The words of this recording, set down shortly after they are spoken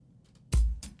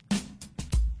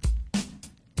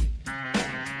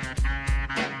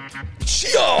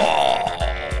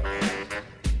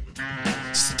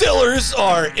Steelers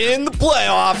are in the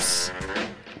playoffs.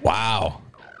 Wow.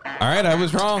 All right, I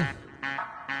was wrong.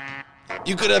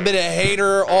 You could have been a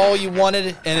hater all you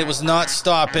wanted, and it was not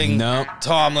stopping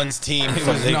Tomlin's team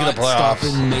from making the playoffs.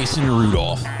 Stopping Mason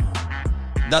Rudolph.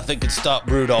 Nothing could stop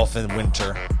Rudolph in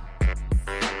winter.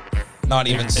 Not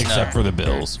even snow. Except for the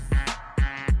Bills.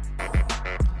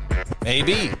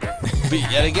 Maybe. But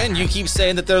yet again, you keep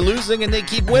saying that they're losing, and they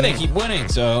keep winning.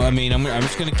 So, I mean, I'm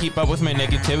just going to keep up with my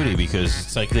negativity because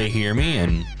it's like they hear me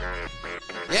and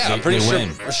I'm pretty sure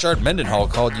Rashard Mendenhall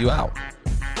called you out.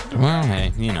 Well,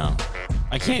 hey,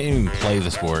 I can't even play the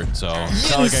sport, so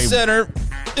YinzCenter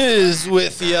is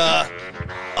with ya.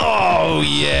 Oh,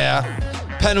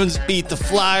 yeah. Penguins beat the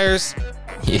Flyers.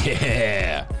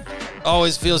 Yeah.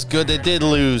 Always feels good. They did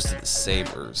lose to the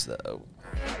Sabres, though.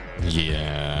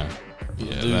 Yeah.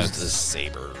 Lose to the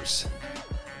Sabres.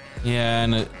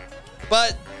 Yeah,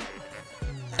 but,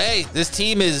 hey, this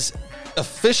team is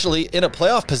officially in a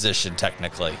playoff position,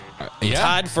 technically.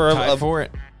 Tied for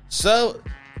it. So,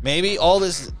 maybe all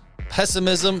this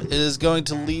pessimism is going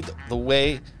to lead the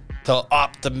way to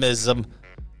optimism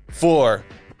for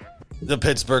the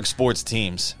Pittsburgh sports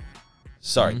teams.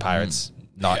 Sorry, Pirates,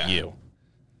 not you.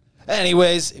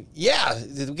 Anyways,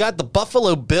 we got the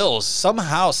Buffalo Bills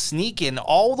somehow sneaking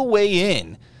all the way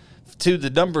in to the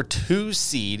number 2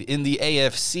 seed in the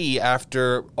AFC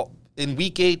after, in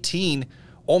Week 18,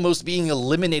 almost being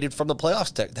eliminated from the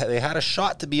playoffs. They had a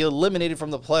shot to be eliminated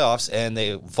from the playoffs, and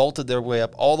they vaulted their way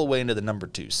up all the way into the number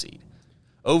 2 seed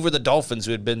over the Dolphins,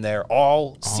 who had been there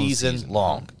all season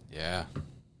long. Yeah.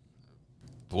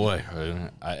 Boy,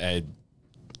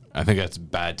 I think that's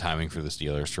bad timing for the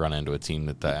Steelers to run into a team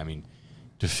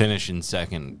to finish in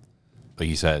second, like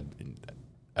you said.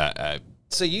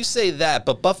 So you say that,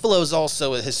 but Buffalo's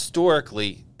also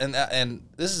historically, and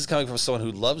this is coming from someone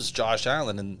who loves Josh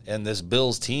Allen and this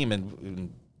Bills team,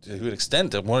 and to an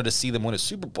extent, I wanted to see them win a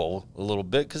Super Bowl a little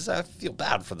bit because I feel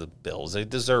bad for the Bills. They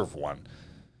deserve one.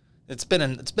 It's been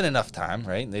enough time,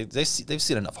 right? They've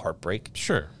seen enough heartbreak.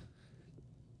 Sure.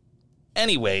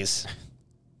 Anyways,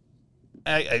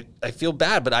 I feel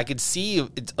bad, but I could see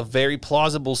it's a very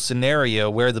plausible scenario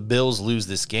where the Bills lose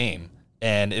this game,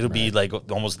 and it'll be like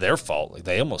almost their fault. Like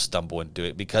they almost stumble into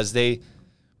it because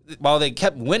while they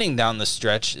kept winning down the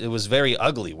stretch, it was very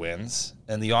ugly wins,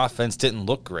 and the offense didn't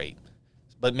look great.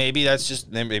 But maybe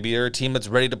maybe they're a team that's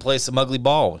ready to play some ugly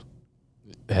ball.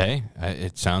 Hey,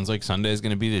 it sounds like Sunday is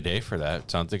going to be the day for that.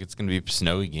 It sounds like it's going to be a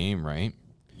snowy game, right?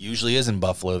 Usually is in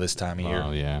Buffalo this time of year.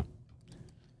 Oh, yeah.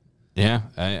 Yeah,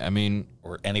 I mean...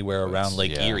 Or anywhere around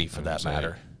Lake Erie, for that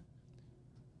matter.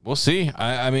 We'll see.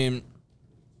 I mean,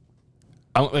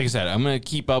 like I said, I'm going to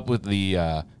keep up with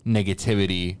the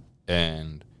negativity,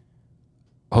 and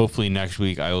hopefully next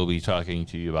week I will be talking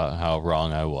to you about how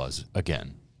wrong I was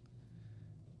again.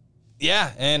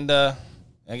 Yeah, and I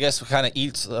guess we kind of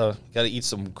got to eat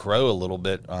some crow a little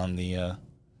bit on the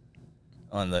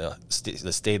State of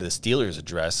the Steelers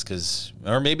address,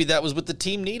 or maybe that was what the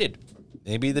team needed.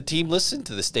 Maybe the team listened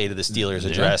to the State of the Steelers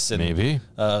address. And, maybe.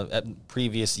 At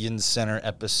previous YinzCenter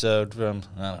episode from,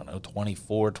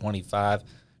 24, 25.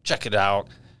 Check it out.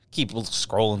 Keep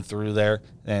scrolling through there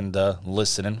and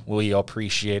listening. We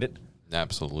appreciate it.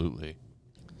 Absolutely.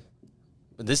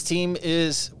 But this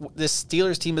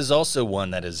Steelers team is also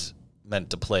one that is meant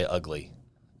to play ugly.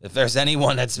 If there's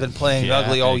anyone that's been playing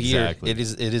ugly all year, it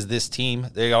is this team.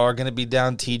 They are going to be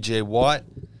down T.J. Watt,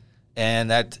 and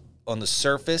that on the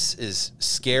surface is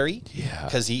scary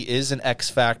because he is an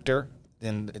X factor,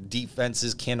 and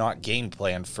defenses cannot game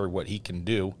plan for what he can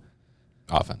do.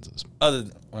 Offenses.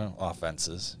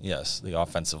 Offenses, yes, the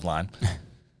offensive line.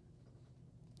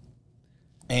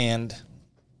 And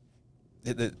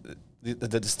the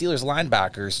Steelers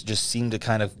linebackers just seem to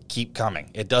kind of keep coming.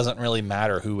 It doesn't really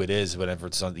matter who it is whenever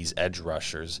it's some of these edge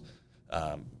rushers.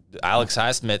 Alex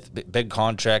Highsmith, big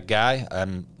contract guy.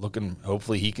 I'm looking,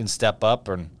 hopefully he can step up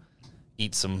and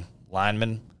eat some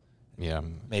linemen. Yeah.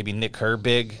 Maybe Nick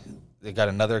Herbig. They got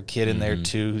another kid in there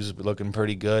too who's looking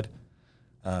pretty good.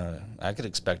 I could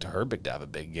expect Herbig to have a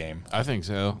big game. I think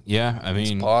so. Yeah, I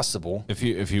mean, it's possible. If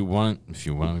you want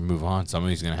to move on,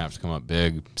 somebody's going to have to come up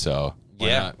big. So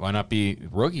why not be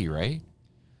rookie, right?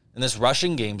 And this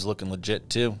rushing game's looking legit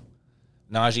too.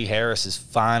 Najee Harris is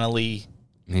finally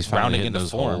rounding into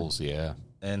form. Holes, yeah.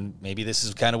 And maybe this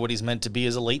is kind of what he's meant to be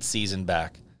as a late season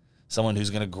back. Someone who's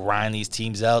going to grind these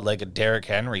teams out like a Derrick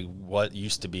Henry, what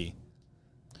used to be.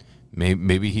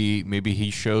 Maybe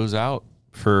he shows out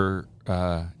for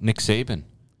Nick Saban,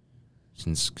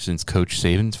 since Coach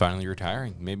Saban's finally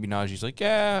retiring. Maybe Najee's like,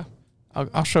 yeah,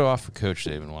 I'll show off for Coach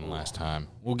Saban one last time.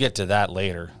 We'll get to that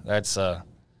later. That's A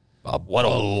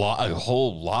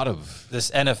whole lot of this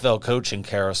NFL coaching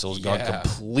carousel has gone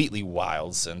completely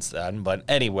wild since then. But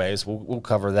anyways, we'll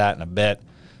cover that in a bit.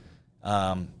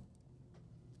 You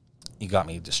got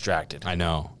me distracted. I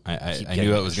know. I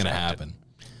knew it was going to happen.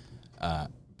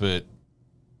 But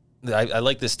I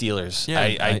like the Steelers.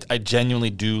 Yeah, I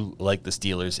genuinely do like the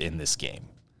Steelers in this game.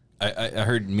 I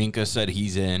heard Minka said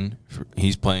he's in.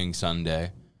 He's playing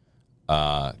Sunday.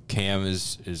 Cam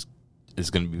is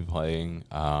going to be playing.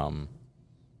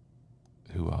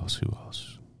 Who else?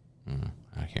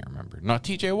 I can't remember. Not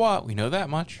T.J. Watt. We know that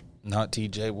much. Not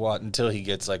T.J. Watt until he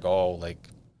gets all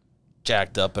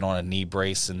jacked up and on a knee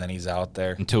brace, and then he's out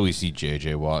there. Until we see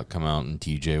J.J. Watt come out in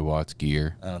T.J. Watt's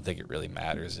gear. I don't think it really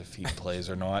matters if he plays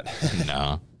or not.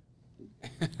 No.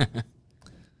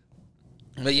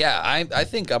 But yeah, I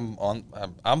think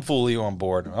I'm fully on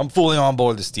board. I'm fully on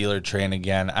board the Steeler train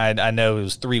again. I know it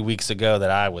was 3 weeks ago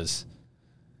that I was.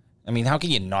 I mean, how can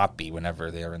you not be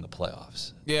whenever they're in the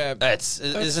playoffs? Yeah,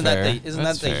 isn't that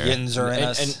the Yins are in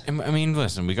us? And I mean,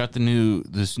 listen, we got the new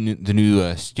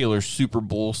Steelers Super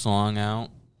Bowl song out.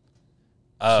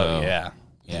 Oh so,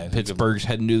 yeah. Pittsburgh's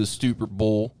heading to the Super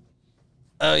Bowl.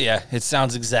 Oh yeah, it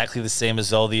sounds exactly the same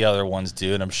as all the other ones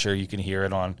do, and I'm sure you can hear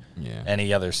it on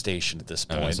any other station at this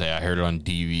point. I heard it on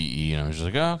DVE, and I was just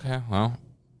like, oh, okay, well,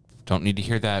 don't need to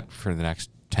hear that for the next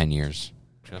 10 years,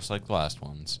 just like the last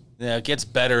ones. Yeah, it gets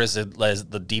better as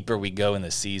the deeper we go in the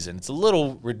season. It's a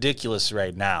little ridiculous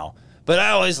right now, but I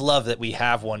always love that we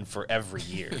have one for every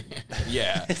year.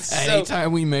 Yeah,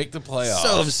 anytime we make the playoffs.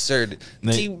 So absurd.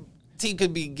 Team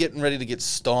could be getting ready to get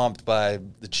stomped by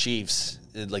the Chiefs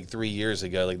 3 years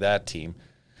ago, like that team,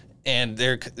 and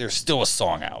there's still a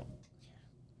song out.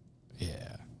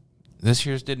 Yeah, this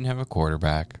year's didn't have a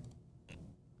quarterback.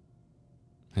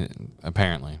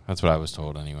 Apparently, that's what I was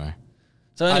told anyway.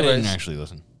 So anyways, I didn't actually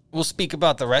listen. We'll speak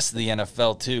about the rest of the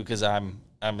NFL too, because I'm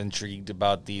intrigued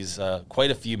about these quite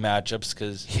a few matchups.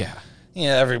 Because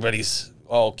everybody's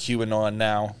all queuing on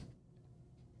now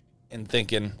and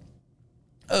thinking,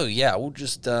 oh yeah, we'll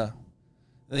just the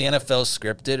NFL's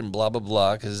scripted and blah blah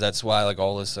blah. Because that's why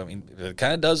all this. I mean, it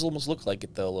kind of does almost look like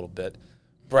it though a little bit.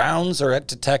 Browns are at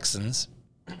the Texans.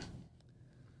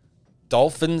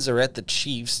 Dolphins are at the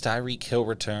Chiefs. Tyreek Hill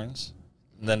returns.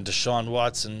 And then Deshaun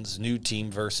Watson's new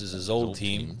team versus his old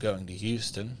team going to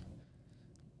Houston.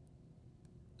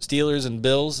 Steelers and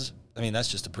Bills. I mean, that's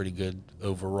just a pretty good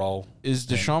overall. Is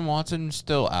Deshaun Watson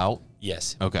still out?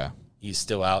 Yes. Okay. He's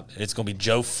still out. It's going to be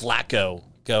Joe Flacco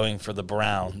going for the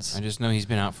Browns. I just know he's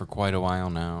been out for quite a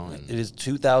while now. It is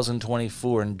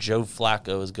 2024, and Joe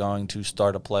Flacco is going to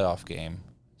start a playoff game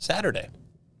Saturday.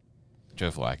 Joe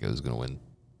Flacco is going to win.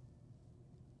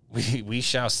 We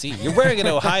shall see. You're wearing an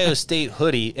Ohio State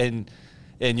hoodie, and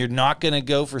you're not going to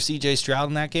go for C.J. Stroud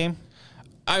in that game?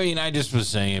 I mean, I just was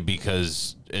saying it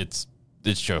because it's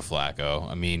Joe Flacco.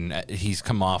 I mean, he's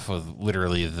come off of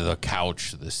literally the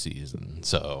couch this season.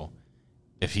 So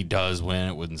if he does win,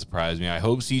 it wouldn't surprise me. I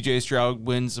hope C.J. Stroud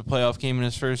wins the playoff game in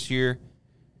his first year,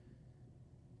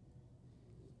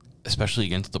 especially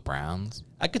against the Browns.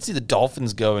 I could see the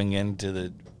Dolphins going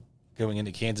into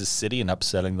Kansas City and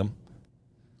upsetting them.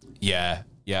 Yeah,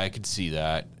 I could see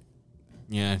that.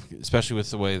 Yeah, especially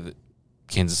with the way that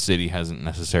Kansas City hasn't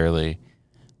necessarily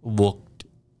looked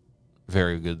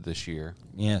very good this year.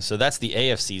 Yeah, so that's the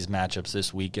AFC's matchups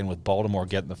this weekend with Baltimore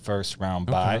getting the first round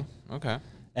bye. Okay.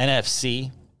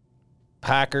 NFC,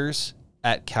 Packers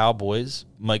at Cowboys.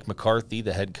 Mike McCarthy,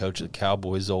 the head coach of the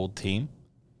Cowboys' old team.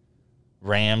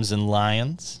 Rams and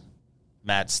Lions.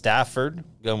 Matt Stafford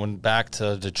going back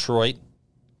to Detroit.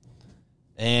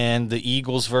 And the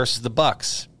Eagles versus the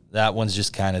Bucks. That one's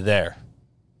just kind of there.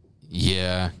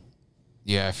 Yeah,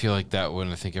 I feel like that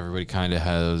one. I think everybody kind of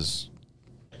has.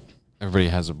 Everybody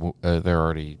has they're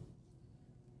already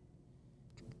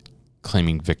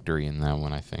claiming victory in that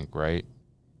one. I think, right?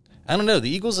 I don't know. The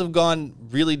Eagles have gone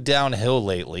really downhill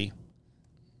lately,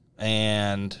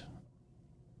 and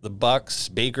the Bucks,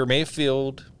 Baker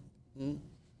Mayfield.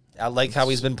 I like how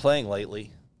he's been playing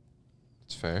lately.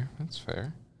 That's fair.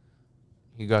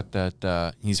 He got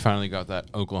that. He's finally got that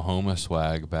Oklahoma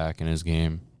swag back in his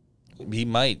game. He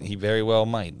might. He very well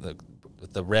might.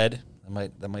 With the red,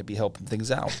 that might be helping things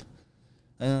out.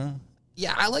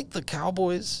 Yeah, I like the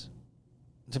Cowboys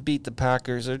to beat the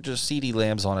Packers. They're just CeeDee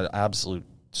Lamb's on an absolute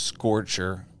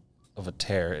scorcher of a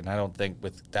tear, and I don't think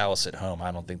with Dallas at home,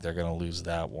 I don't think they're going to lose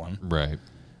that one. Right.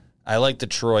 I like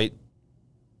Detroit.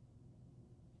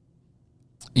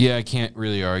 Yeah, I can't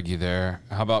really argue there.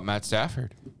 How about Matt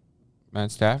Stafford? Matt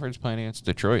Stafford's playing against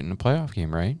Detroit in the playoff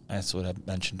game, right? That's what I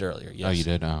mentioned earlier. Yes. Oh, you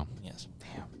did? Oh. Yes.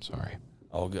 Damn, sorry.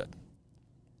 All good.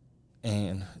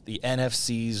 And the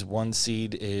NFC's 1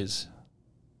 seed is,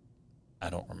 I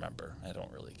don't remember. I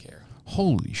don't really care.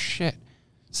 Holy shit.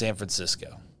 San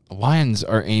Francisco. The Lions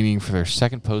are aiming for their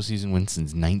second postseason win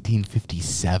since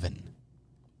 1957.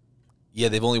 Yeah,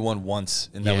 they've only won once,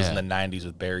 and that was in the 90s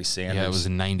with Barry Sanders. Yeah, it was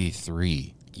in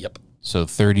 93. Yep. So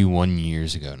 31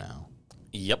 years ago now.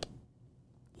 Yep.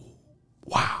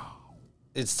 Wow.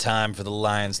 It's time for the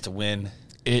Lions to win.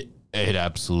 It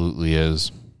absolutely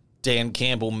is. Dan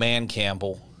Campbell, Man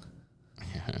Campbell.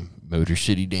 Motor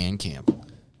City Dan Campbell.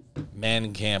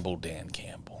 Man Campbell, Dan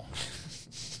Campbell.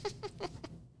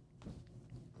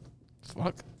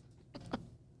 Fuck.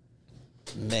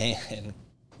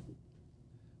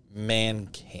 Man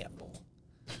Campbell.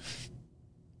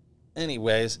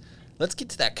 Anyways, let's get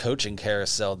to that coaching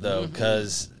carousel, though,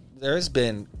 because there has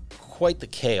been quite the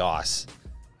chaos.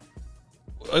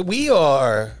 We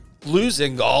are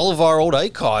losing all of our old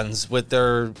icons with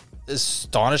their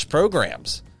astonished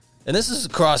programs. And this is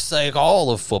across like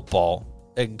all of football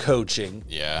and coaching.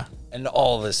 Yeah. And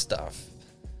all this stuff.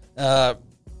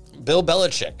 Bill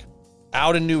Belichick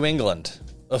out in New England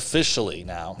officially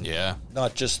now. Yeah.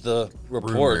 Not just the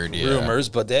report rumors,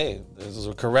 but hey, this is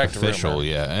a correct Official, rumor.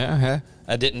 yeah.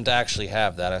 I didn't actually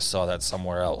have that. I saw that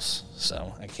somewhere else.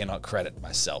 So I cannot credit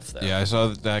myself there. Yeah, I saw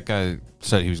that guy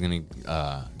said he was going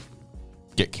to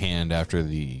get canned after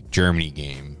the Germany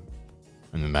game,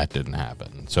 and then that didn't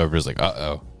happen. So everybody's like,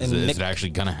 uh-oh. Is it actually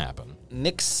going to happen?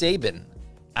 Nick Saban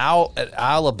out at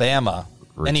Alabama,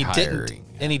 Retiring.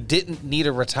 and he didn't need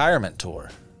a retirement tour.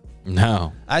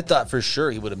 No. I thought for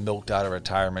sure he would have milked out a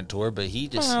retirement tour, but he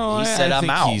said I'm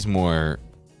out. He's more.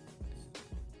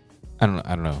 I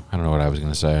don't know what I was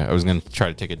going to say. I was going to try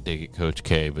to take a dig at Coach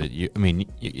K, but you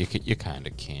kind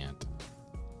of can't.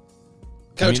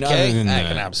 Coach K, other than I that,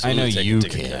 can absolutely I know take you a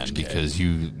dig at can Coach K. because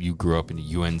you grew up in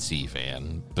a UNC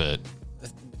fan, but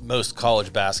Most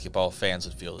college basketball fans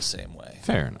would feel the same way.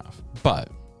 fair enough. But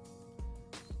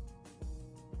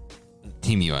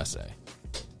Team USA.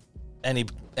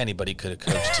 Anybody could have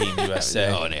coached Team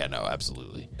USA. Oh, yeah, no,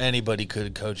 absolutely. Anybody could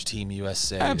have coached Team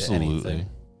USA. Absolutely. Anything.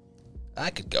 I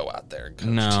could go out there and coach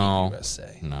No. Team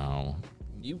USA. No.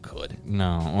 You could.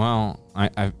 No. Well,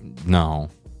 no.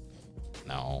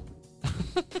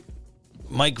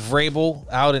 Mike Vrabel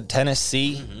out in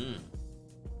Tennessee.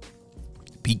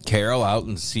 Pete Carroll out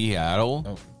in Seattle.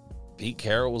 Oh, Pete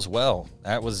Carroll as well.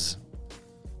 That was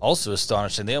also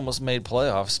astonishing. They almost made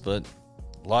playoffs, but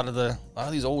a lot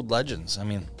of these old legends. I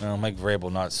mean, Mike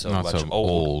Vrabel not so Not much so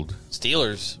old.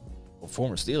 Steelers,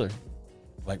 former Steeler,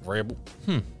 Mike Vrabel.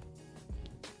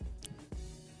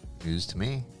 News to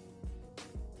me.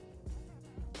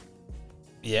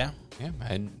 Yeah, Yeah,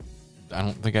 I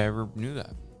don't think I ever knew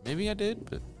that. Maybe I did,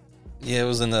 but yeah. It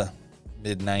was in the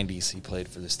mid-'90s. He played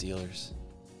for the Steelers,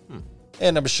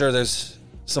 and I'm sure there's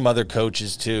some other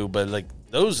coaches too. But like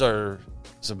those are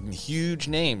some huge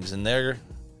names, and they're.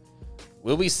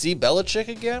 Will we see Belichick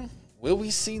again? Will we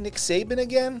see Nick Saban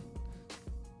again?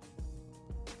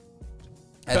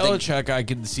 Belichick, I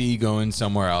could see going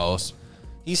somewhere else.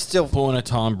 He's still Pulling a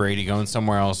Tom Brady, going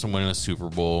somewhere else and winning a Super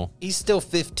Bowl. He's still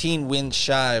 15 wins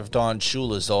shy of Don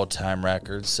Shula's all-time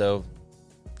record. So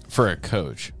For a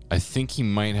coach, I think he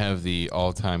might have the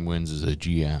all-time wins as a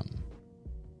GM.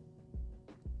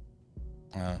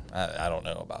 I don't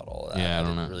know about all that. Yeah, I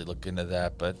don't didn't know. really look into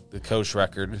that, but the coach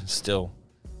record is still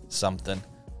something.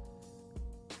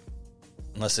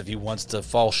 Unless if he wants to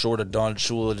fall short of Don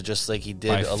Shula just like he did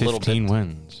By a little bit. 15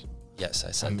 wins. Yes,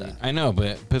 I said that. I know,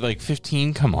 but like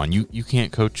 15, come on. You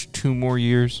can't coach 2 more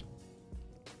years?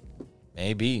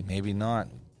 Maybe not.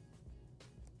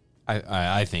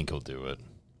 I think he'll do it.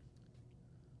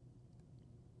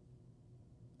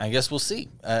 I guess we'll see.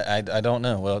 I don't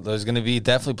know. Well, there's going to be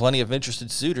definitely plenty of interested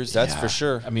suitors. That's for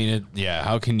sure. I mean,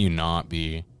 how can you not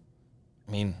be?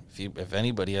 I mean, if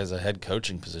anybody has a head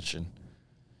coaching position,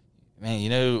 man, you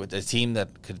know, the team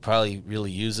that could probably really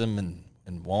use him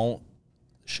and won't,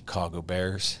 the Chicago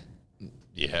Bears.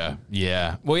 Yeah.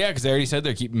 Well, yeah, because they already said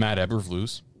they're keeping Matt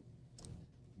Eberflus.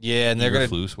 Yeah, and they're going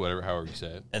to, Eberflus, whatever, however you say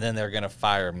it. and then they're going to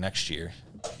fire him next year.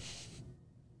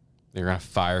 They're going to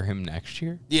fire him next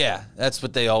year? Yeah, that's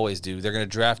what they always do. They're going to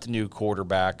draft a new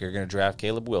quarterback. They're going to draft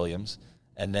Caleb Williams,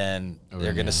 and then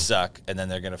they're going to suck, and then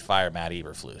they're going to fire Matt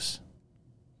Eberflus.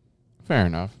 Fair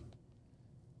enough.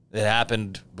 It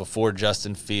happened before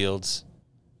Justin Fields,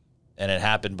 and it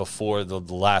happened before the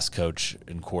last coach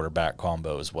and quarterback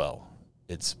combo as well.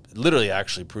 It's literally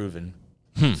actually proven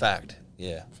fact.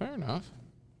 Yeah. Fair enough.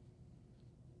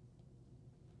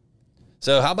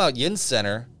 So how about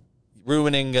YinzCenter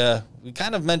ruining, we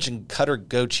kind of mentioned Cutter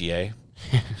Gauthier.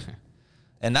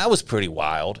 And that was pretty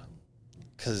wild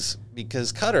because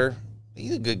Cutter,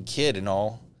 he's a good kid and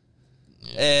all.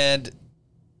 And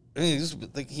I mean,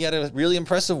 he had a really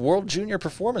impressive World Junior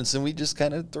performance, and we just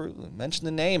kind of mentioned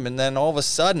the name, and then all of a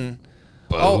sudden,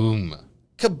 boom,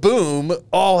 kaboom,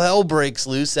 all hell breaks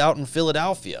loose out in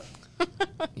Philadelphia.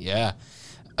 Yeah.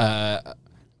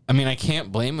 I mean, I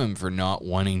can't blame him for not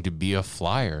wanting to be a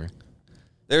Flyer.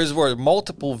 Were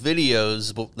multiple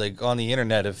videos like on the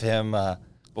internet of him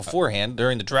beforehand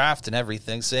during the draft and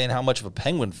everything, saying how much of a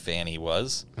Penguin fan he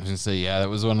was. I was gonna say, yeah, that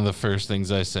was one of the first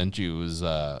things I sent you. Was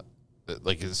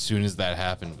like as soon as that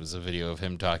happened, was a video of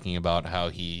him talking about how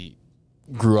he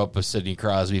grew up a Sidney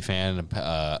Crosby fan and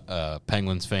a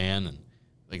Penguins fan, and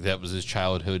like that was his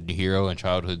childhood hero and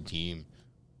childhood team.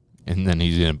 And then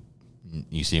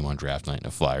you see him on draft night in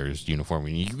a Flyers uniform,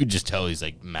 and you could just tell he's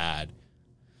like mad.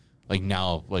 Like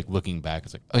now, like looking back,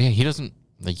 it's like, oh yeah, he doesn't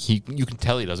like you can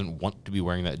tell he doesn't want to be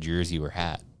wearing that jersey or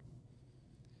hat.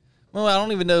 Well, I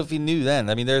don't even know if he knew then.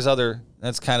 I mean,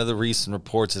 that's kind of the recent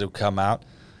reports that have come out,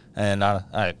 and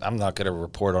I'm not going to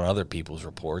report on other people's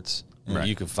reports. Right.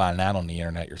 You can find that on the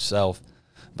internet yourself.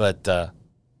 But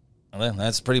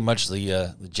that's pretty much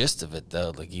the gist of it,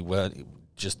 though. Like he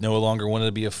just no longer wanted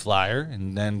to be a Flyer,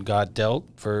 and then got dealt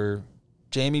for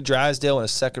Jamie Drysdale and a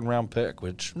second-round pick,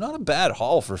 which not a bad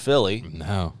haul for Philly.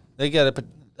 No, they got it.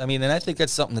 I mean, and I think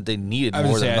that's something that they needed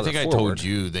more than another forward. I told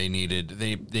you they need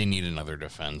another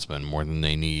defenseman more than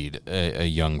they need a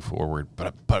young forward.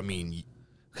 But I mean,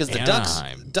 because the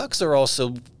Ducks are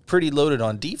also pretty loaded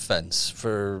on defense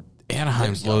for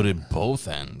Anaheim's loaded both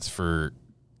ends for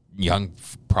young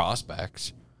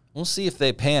prospects. We'll see if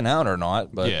they pan out or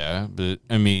not. But yeah, but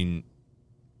I mean,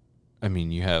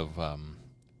 you have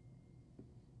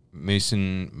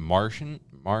Mason Marchment.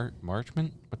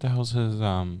 What the hell's his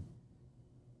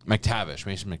McTavish?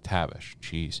 Mason McTavish.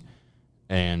 Jeez,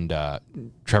 and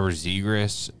Trevor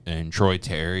Zegras and Troy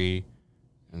Terry,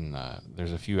 and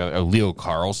there's a few other Leo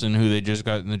Carlson who they just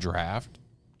got in the draft,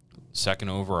 second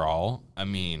overall. I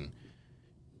mean,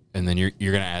 and then you're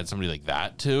gonna add somebody like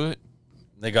that to it.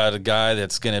 They got a guy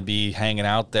that's going to be hanging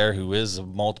out there who is a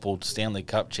multiple Stanley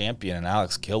Cup champion, and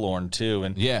Alex Killorn, too.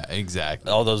 And yeah,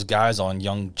 exactly. All those guys on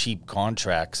young, cheap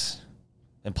contracts.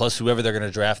 And plus whoever they're going to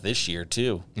draft this year,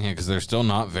 too. Yeah, because they're still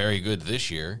not very good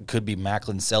this year. Could be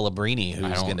Macklin Celebrini,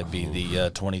 who's going to be the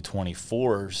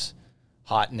 2024's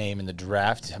hot name in the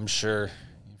draft. I'm sure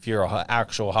if you're an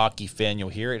actual hockey fan, you'll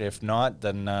hear it. If not,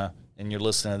 then and you're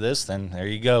listening to this, then there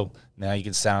you go. Now you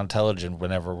can sound intelligent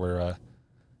whenever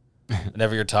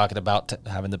whenever you're talking about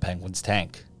having the Penguins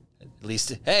tank. At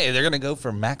least, hey, they're going to go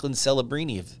for Macklin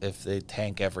Celebrini if they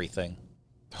tank everything.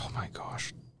 Oh, my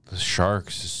gosh. The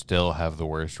Sharks still have the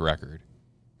worst record.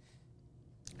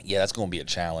 Yeah, that's going to be a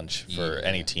challenge for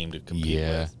any team to compete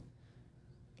with.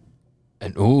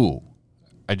 And,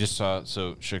 I just saw,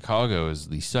 so Chicago is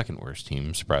the second worst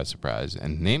team, surprise, surprise,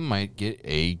 and they might get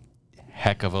a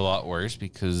heck of a lot worse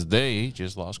because they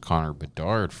just lost Connor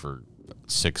Bedard for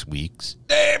 6 weeks.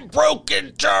 They broke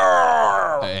it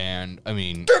down. And, I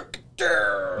mean,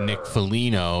 Nick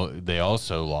Foligno, they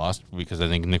also lost because I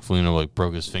think Nick Foligno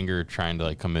broke his finger trying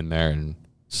to come in there and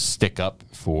stick up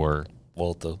for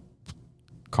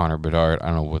Connor Bedard. I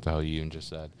don't know what the hell you even just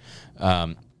said.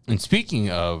 And speaking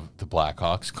of the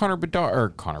Blackhawks,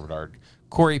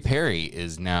 Corey Perry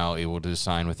is now able to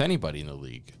sign with anybody in the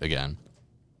league again.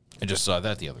 I just saw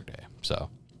that the other day. So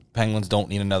Penguins don't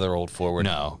need another old forward.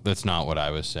 No, that's not what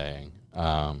I was saying.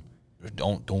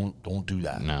 Don't do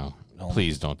that. No,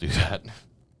 please don't do that.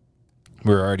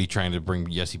 We're already trying to bring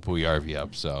Jesse Puljujarvi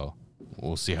up, so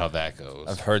we'll see how that goes.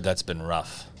 I've heard that's been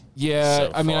rough. Yeah,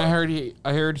 I mean, I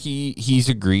heard he's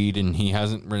agreed, and he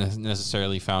hasn't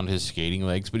necessarily found his skating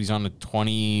legs, but he's on a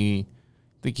 20. I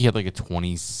think he had a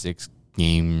 26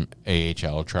 game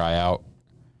AHL tryout,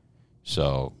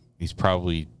 so he's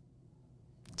probably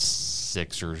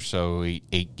 6 or so,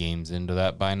 8 games into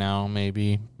that by now,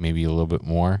 maybe a little bit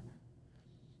more.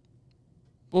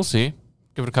 We'll see.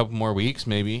 Give it a couple more weeks,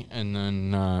 maybe, and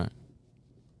then,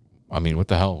 I mean, what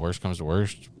the hell? Worst comes to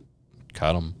worst,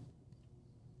 cut him.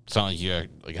 It's not like you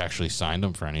actually signed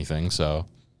him for anything, so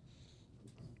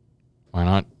why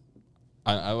not?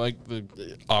 I like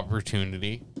the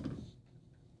opportunity.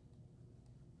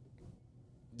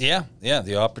 Yeah,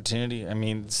 the opportunity. I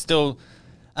mean, still,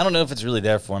 I don't know if it's really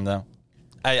there for him, though.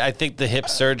 I think the hip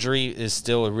surgery is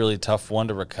still a really tough one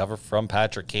to recover from.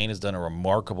 Patrick Kane has done a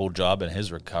remarkable job in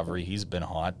his recovery. He's been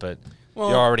hot, but you're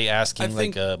already asking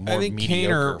a more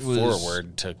mediocre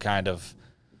forward to kind of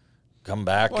come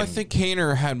back. Well, I think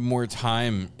Kaner had more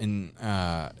time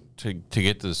to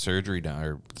get the surgery done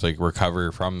or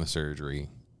recover from the surgery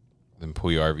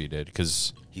Puyarvi did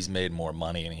because he's made more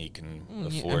money and he can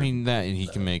afford. I mean that, and he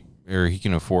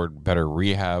can afford better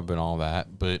rehab and all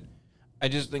that. But I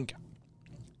just think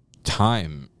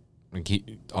time,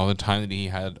 all the time that he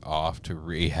had off to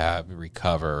rehab,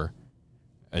 recover.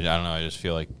 I don't know. I just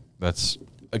feel like that's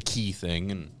a key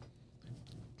thing, and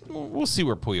we'll see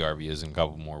where Puyarvi is in a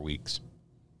couple more weeks.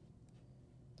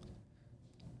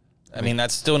 I mean,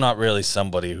 that's still not really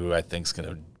somebody who I think is going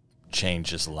to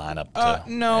change this lineup to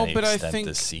any extent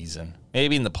this season.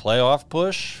 Maybe in the playoff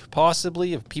push,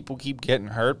 possibly, if people keep getting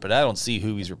hurt, but I don't see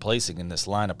who he's replacing in this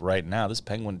lineup right now. This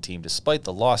Penguin team, despite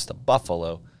the loss to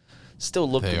Buffalo, still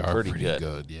looking pretty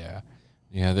good.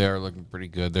 Yeah, they are looking pretty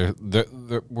good.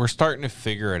 We're starting to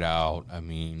figure it out. I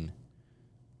mean,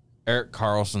 Erik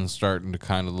Karlsson's starting to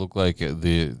kind of look like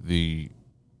the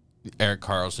Erik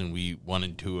Karlsson we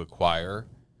wanted to acquire.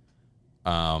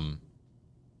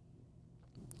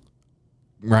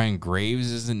 Ryan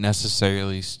Graves isn't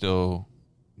necessarily still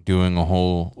doing a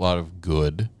whole lot of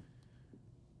good,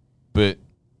 but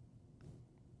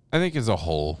I think as a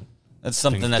whole, that's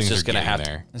something that's just going to have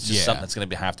to. It's just something that's going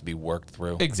to have to be worked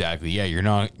through. Exactly. Yeah, you're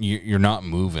not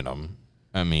moving them.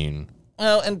 I mean,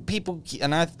 well, and people,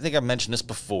 and I think I've mentioned this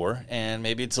before, and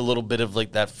maybe it's a little bit of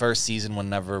like that first season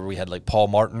whenever we had like Paul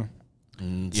Martin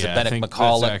and Zbynek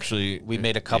McCulloch. Actually, we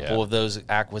made a couple of those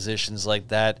acquisitions like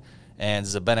that, and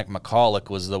Zbynek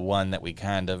McCulloch was the one that we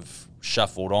kind of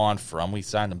shuffled on from. We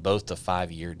signed them both to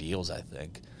 5-year deals, I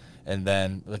think, and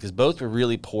then because both were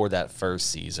really poor that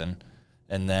first season.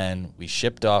 And then we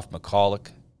shipped off McCulloch,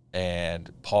 and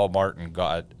Paul Martin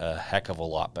got a heck of a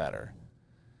lot better.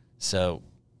 So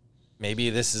maybe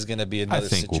this is going to be another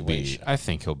situation. I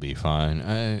think he'll be fine.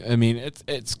 I mean,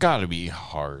 it's got to be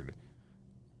hard.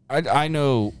 I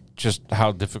know just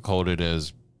how difficult it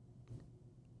is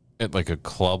at like a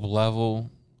club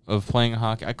level of playing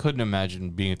hockey. I couldn't imagine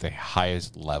being at the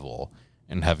highest level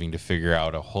and having to figure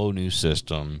out a whole new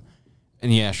system.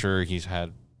 And yeah, sure, he's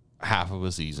had half of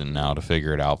a season now to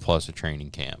figure it out, plus a training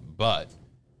camp. But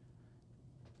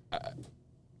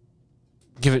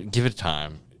give it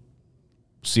time.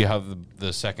 See how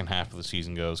the second half of the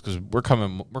season goes, because we're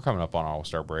coming up on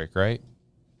All-Star break, right?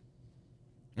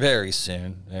 Very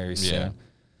soon.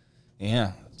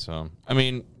 Yeah. So I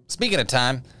mean, speaking of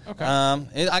time, okay.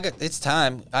 It's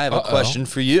time. I have a question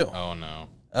for you. Oh no.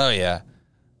 Oh yeah.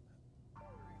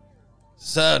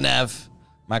 So Nev,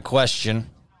 my question: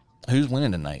 who's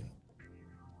winning tonight?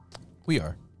 We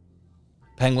are.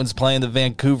 Penguins playing the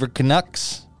Vancouver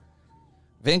Canucks.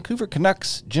 Vancouver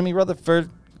Canucks, Jimmy Rutherford.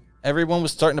 Everyone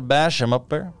was starting to bash him up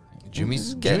there.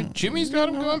 Jimmy's got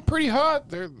him going pretty hot.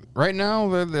 They're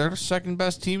the second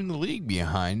best team in the league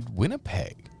behind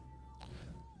Winnipeg,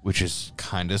 which is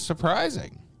kind of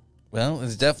surprising. Well,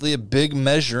 it's definitely a big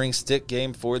measuring stick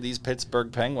game for these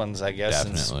Pittsburgh Penguins, I guess.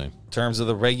 Definitely. In terms of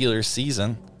the regular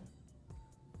season.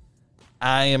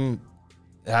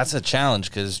 That's a challenge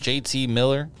because JT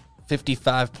Miller,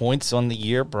 55 points on the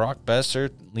year. Brock Besser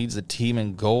leads the team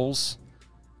in goals.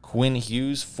 Quinn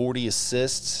Hughes, 40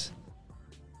 assists.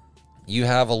 You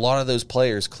have a lot of those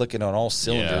players clicking on all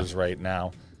cylinders right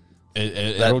now.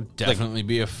 It'll definitely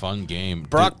be a fun game.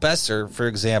 Brock Besser, for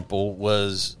example,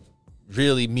 was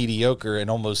really mediocre and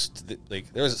almost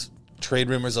like there was trade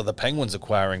rumors of the Penguins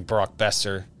acquiring Brock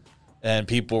Besser, and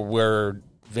people were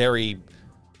very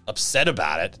upset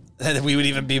about it. That we would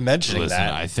even be mentioning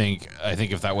that. I think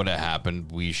if that would have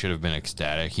happened, we should have been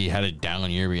ecstatic. He had a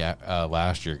down year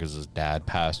last year because his dad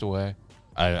passed away.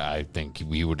 I think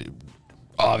we would.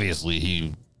 Obviously,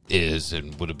 he is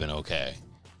and would have been okay.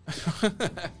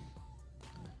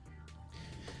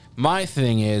 My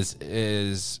thing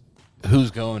is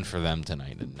who's going for them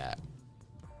tonight in net?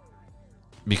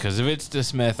 Because if it's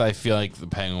DeSmith, I feel like the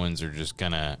Penguins are just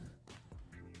gonna.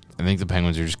 I think the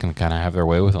Penguins are just gonna kind of have their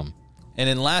way with them. And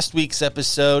in last week's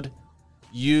episode,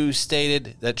 you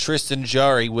stated that Tristan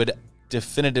Jarry would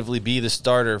definitively be the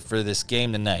starter for this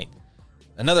game tonight.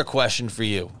 Another question for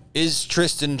you. Is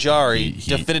Tristan Jarry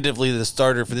definitively the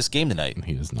starter for this game tonight?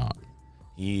 He is not.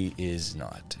 He is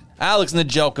not. Alex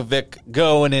Nedeljkovic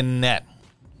going in net.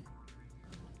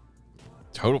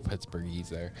 Total Pittsburgh he's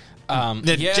there.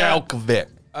 Nedeljkovic.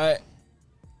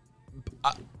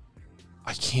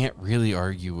 I can't really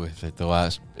argue with it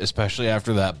especially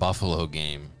after that Buffalo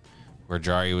game where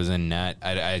Jarry was in net.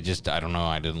 I don't know.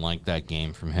 I didn't like that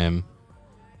game from him.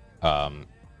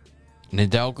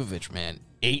 Nedeljkovic, man,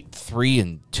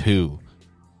 8-3-2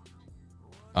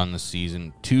 on the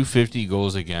season, 250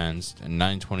 goals against, and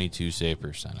 922 save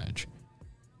percentage.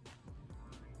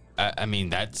 I mean,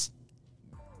 that's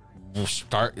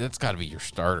got to be your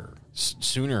starter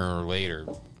sooner or later.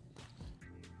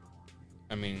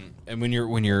 I mean, and when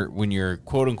your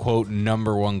quote unquote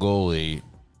number one goalie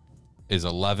is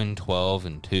 11, 12,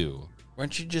 and 2.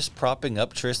 Weren't you just propping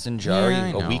up Tristan Jarry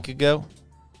Yeah, a week ago?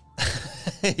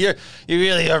 You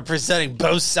really are presenting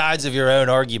both sides of your own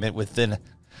argument within.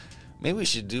 Maybe we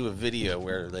should do a video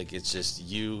where like it's just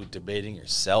you debating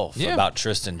yourself about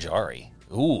Tristan Jarry.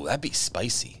 Ooh, that'd be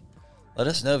spicy. Let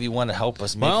us know if you want to help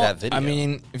us make that video. I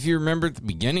mean, if you remember at the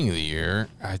beginning of the year,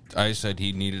 I said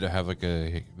he needed to have like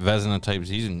a Vezina type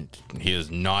season. He is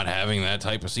not having that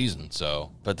type of season.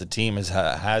 So, but the team has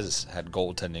had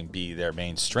goaltending be their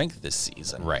main strength this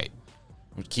season. Right.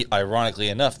 Ironically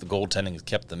enough, the goaltending has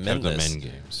kept them in this. in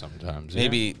games sometimes.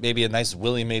 Maybe a nice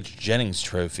William H. Jennings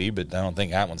trophy, but I don't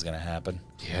think that one's going to happen.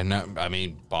 Yeah, no. I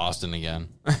mean, Boston again.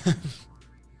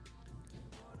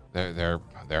 They're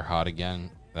hot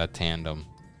again. That tandem.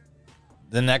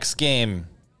 The next game,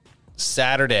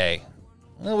 Saturday.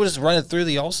 We'll just run it through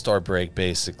the All-Star break,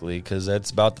 basically, because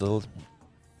that's about the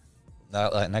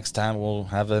next time we'll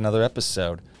have another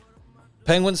episode.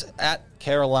 Penguins at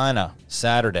Carolina,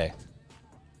 Saturday.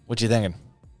 What you thinking?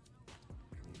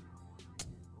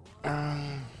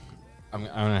 I'm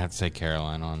gonna have to say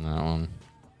Carolina on that one.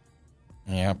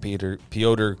 Yeah, Pyotr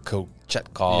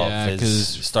Kochetkov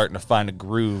is starting to find a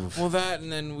groove. Well, that,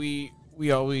 and then we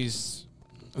always,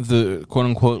 the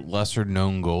quote-unquote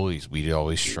lesser-known goalies, we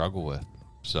always struggle with.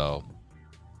 So,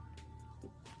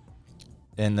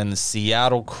 and then the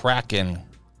Seattle Kraken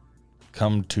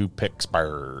come to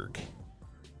Pittsburgh.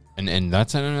 And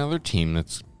that's another team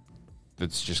that's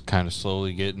just kind of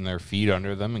slowly getting their feet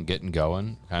under them and getting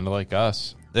going, kind of like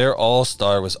us. Their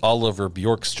all-star was Oliver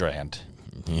Bjorkstrand.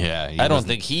 Yeah. I don't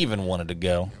think he even wanted to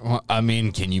go. Well, I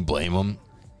mean, can you blame him?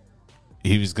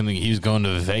 He was going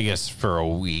to Vegas for a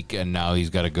week, and now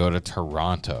he's got to go to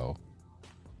Toronto.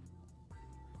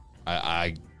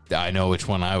 I know which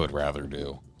one I would rather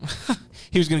do.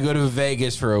 He was going to go to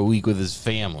Vegas for a week with his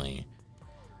family,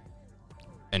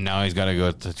 and now he's got to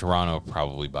go to Toronto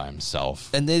probably by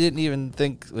himself. And they didn't even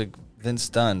think like Vince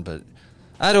Dunn, but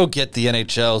I don't get the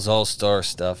NHL's All-Star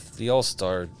stuff. The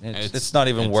All-Star, it's not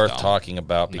even worth talking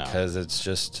about because it's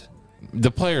just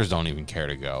the players don't even care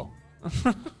to go.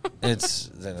 That's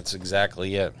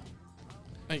exactly it.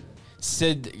 Like,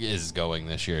 Sid is going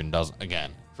this year and doesn't,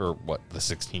 again, for the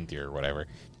 16th year or whatever.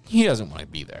 He doesn't want to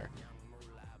be there.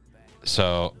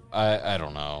 So I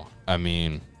don't know. I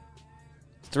mean,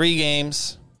 3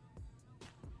 games.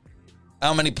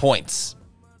 How many points?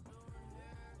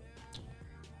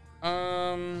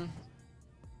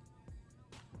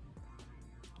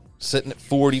 Sitting at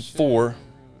 44.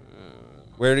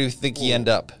 Where do you think you end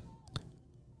up?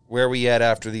 Where are we at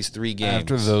after these 3 games?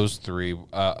 After those 3, we'll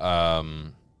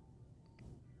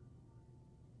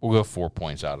go 4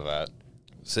 points out of that.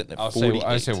 Sitting at I'll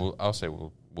 48. say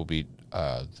we'll beat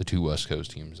the 2 West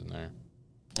Coast teams in there.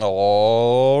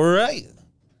 All right.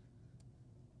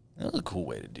 That was a cool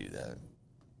way to do that.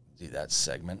 Do that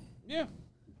segment. Yeah.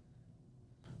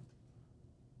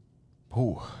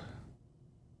 Ooh.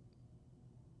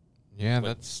 Yeah,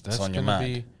 that's on your gonna mind?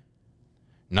 be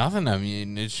nothing. I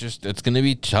mean, it's gonna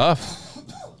be tough.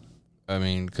 I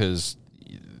mean, because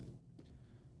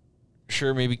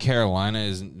sure, maybe Carolina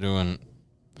isn't doing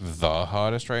the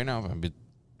hottest right now, but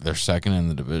they're second in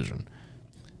the division.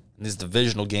 These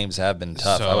divisional games have been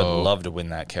tough. So, I would love to win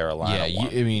that Carolina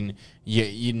one.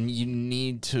 You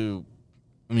need to.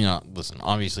 I mean, listen.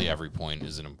 Obviously, every point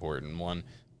is an important one,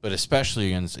 but especially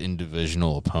against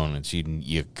individual opponents,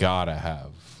 you gotta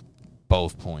have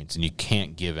both points, and you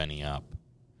can't give any up.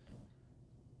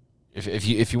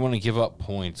 If you want to give up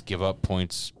points,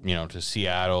 to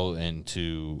Seattle and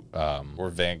to or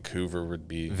Vancouver would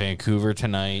be Vancouver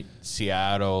tonight,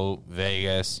 Seattle,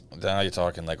 Vegas. Now you're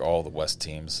talking like all the West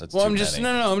teams. That's I'm just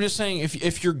saying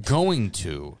if you're going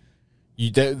to,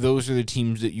 those are the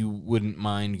teams that you wouldn't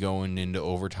mind going into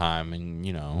overtime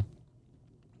and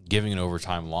giving an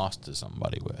overtime loss to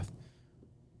somebody with.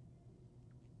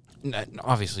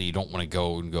 Obviously, you don't want to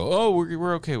go, oh,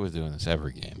 we're okay with doing this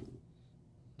every game.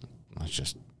 That's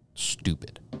just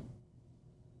stupid.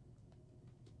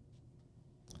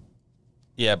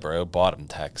 Yeah, bro. Bottom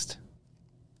text.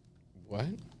 What?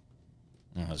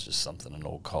 That's just something an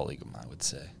old colleague of mine would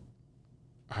say.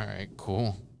 All right,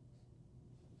 cool.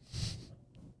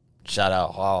 Shout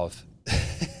out Hav.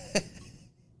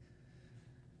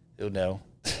 He'll know.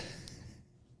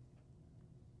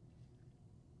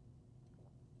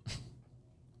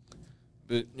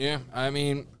 But yeah, I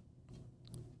mean,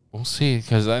 we'll see,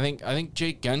 because I think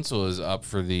Jake Gensel is up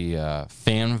for the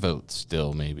fan vote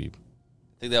still. Maybe.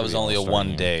 I think that was only a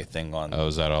one-day thing on. Oh,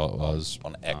 is that all it was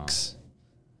on X?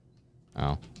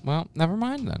 Oh, well, never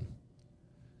mind then.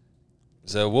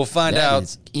 So we'll find That out.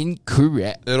 is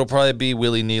incorrect. It'll probably be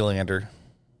Willie Nylander.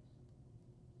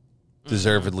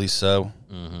 Deservedly so.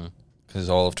 Because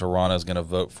all of Toronto's going to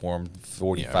vote for him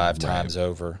 45 times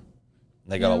over.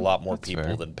 They got a lot more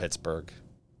people than Pittsburgh.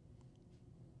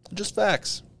 Just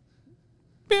facts.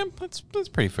 Yeah, that's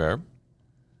pretty fair.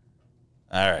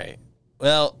 All right.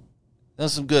 Well,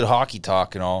 that's some good hockey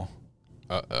talk and all.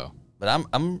 Uh-oh. But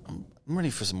I'm ready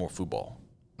for some more football.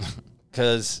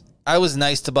 Because I was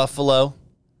nice to Buffalo,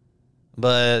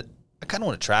 but I kind of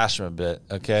want to trash them a bit,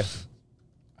 okay?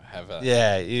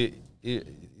 Yeah, you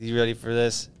ready for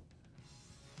this?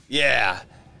 Yeah.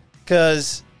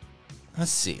 Because,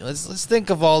 let's see. Let's think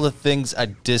of all the things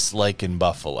I dislike in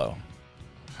Buffalo.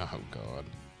 Oh, God.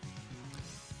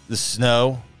 The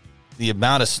snow, the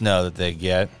amount of snow that they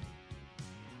get,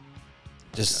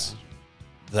 just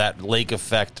that lake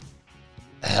effect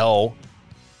hell,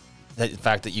 the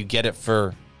fact that you get it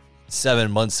for 7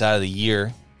 months out of the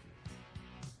year.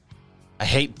 I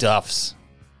hate Duffs.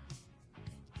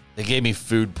 They gave me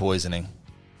food poisoning.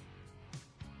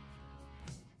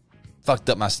 Fucked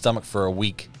up my stomach for a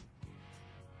week.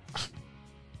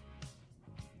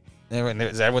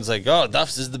 Everyone's like, oh,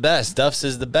 Duff's is the best. Duff's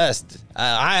is the best.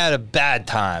 I had a bad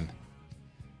time.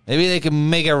 Maybe they can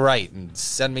make it right and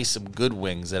send me some good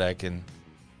wings that I can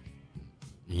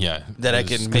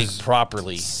make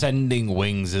properly. Sending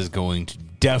wings is going to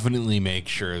definitely make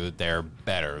sure that they're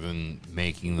better than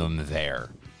making them there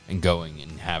and going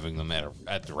and having them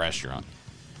at the restaurant.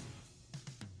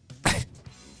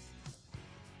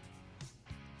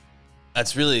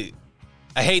 That's really...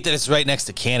 I hate that it's right next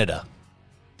to Canada.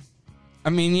 I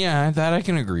mean, yeah, that I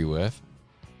can agree with.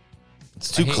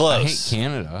 It's too close. I hate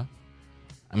Canada.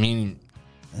 I mean...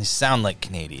 They sound like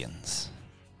Canadians.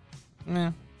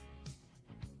 Yeah.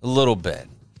 A little bit.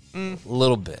 A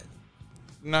little bit.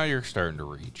 Now you're starting to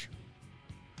reach.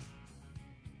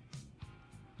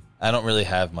 I don't really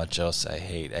have much else I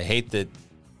hate. I hate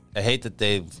that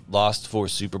they've lost 4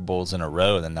 Super Bowls in a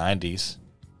row in the 90s.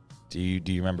 Do you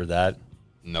remember that?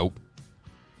 Nope.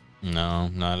 No,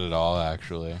 not at all,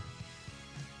 actually.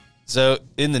 So,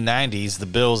 in the 90s, the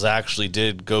Bills actually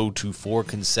did go to 4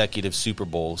 consecutive Super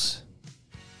Bowls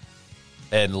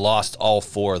and lost all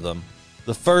 4 of them.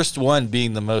 The first one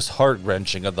being the most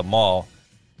heart-wrenching of them all,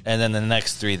 and then the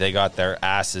next 3, they got their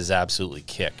asses absolutely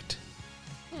kicked.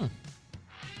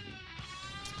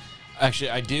 Actually,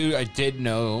 I did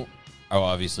know,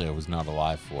 obviously I was not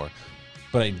alive for,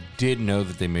 but I did know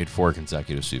that they made 4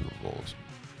 consecutive Super Bowls.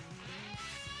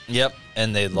 Yep,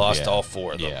 and they lost all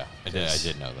 4 of them. Yeah, I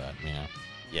did know that, yeah.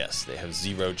 Yes, they have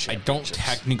 0 championships. I don't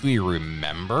technically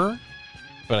remember,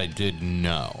 but I did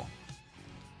know.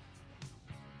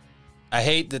 I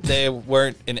hate that they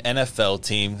weren't an NFL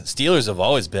team. Steelers have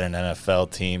always been an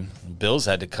NFL team. Bills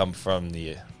had to come from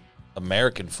the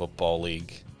American Football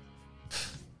League.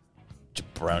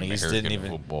 Jabronis didn't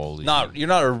even... You're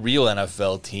not a real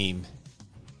NFL team,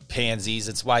 pansies.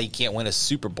 That's why you can't win a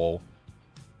Super Bowl.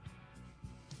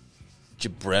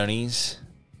 Jabronis.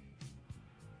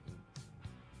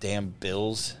 Damn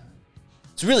Bills.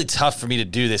 It's really tough for me to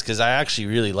do this because I actually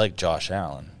really like Josh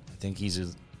Allen. I think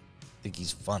he's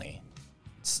funny.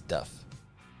 Stuff.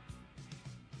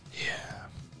 Yeah.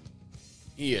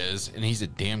 He is, and he's a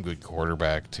damn good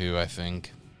quarterback too, I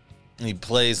think. And he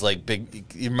plays like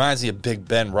he reminds me of Big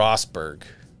Ben Rossberg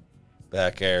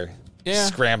back there. Yeah.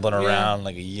 Scrambling around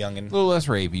like a youngin'. A little less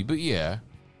rapey, but yeah.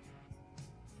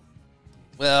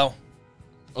 Well,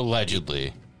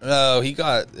 allegedly. No,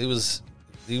 I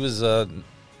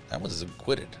was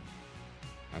acquitted.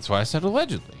 That's why I said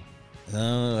allegedly.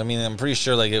 I mean, I'm pretty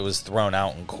sure like it was thrown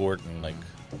out in court and like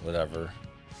whatever.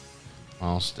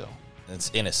 Well, still. It's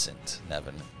innocent,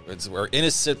 Nevin. We're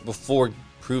innocent before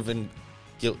proven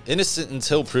innocent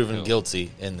until proven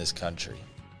guilty in this country.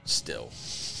 Still.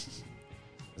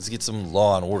 Let's get some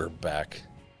law and order back.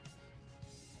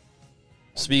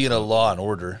 Speaking of law and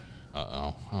order,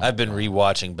 I've been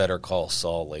rewatching Better Call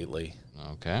Saul lately.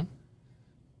 Okay.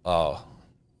 Oh,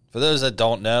 for those that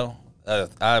don't know,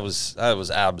 I was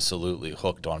absolutely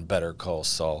hooked on Better Call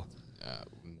Saul.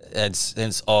 And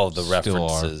since all of the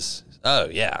references. Oh,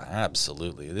 yeah,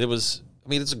 absolutely.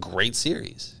 It's a great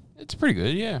series. It's pretty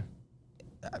good, yeah.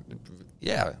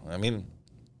 Yeah, I mean.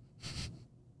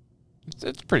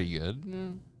 It's pretty good.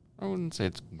 Yeah. I wouldn't say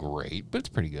it's great, but it's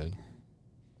pretty good.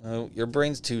 Your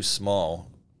brain's too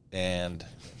small, and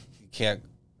you can't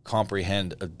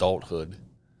comprehend adulthood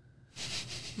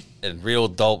and real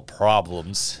adult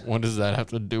problems. What does that have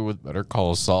to do with Better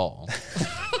Call Saul?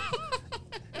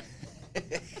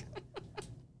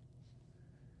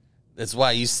 That's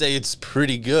why you say it's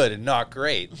pretty good and not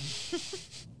great.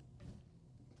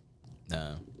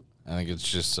 No, I think it's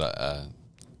just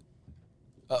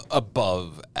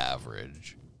above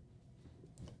average.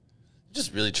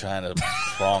 Just really trying to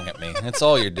prong at me. That's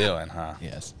all you're doing, huh?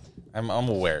 Yes. I'm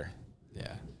aware.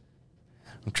 Yeah.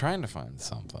 I'm trying to find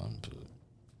something.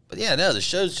 But yeah, no, the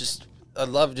show's just, I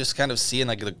love just kind of seeing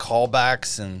like the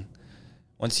callbacks, and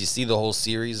once you see the whole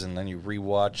series and then you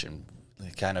rewatch and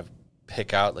kind of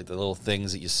pick out like the little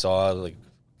things that you saw, like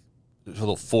a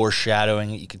little foreshadowing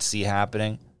that you could see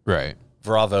happening. Right.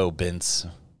 Bravo, Vince.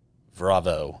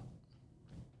 Bravo.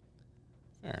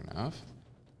 Fair enough.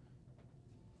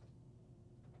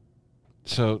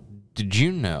 So, did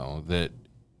you know that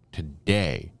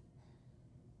today,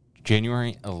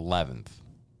 January 11th,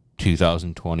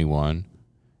 2021,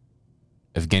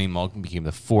 Evgeny Malkin became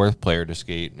the fourth player to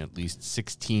skate in at least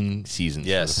 16 seasons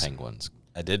for the Penguins?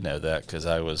 I did know that because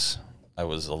I was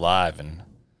alive and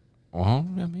Well,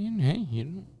 I mean, hey,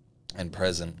 and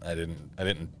present. I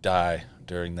didn't die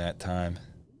during that time.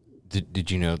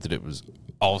 Did you know that it was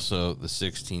also the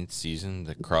 16th season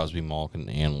that Crosby, Malkin,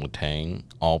 and Letang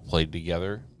all played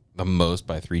together, the most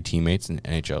by 3 teammates in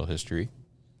NHL history?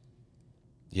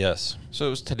 Yes. So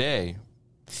it was today,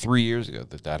 3 years ago,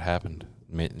 that happened,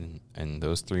 and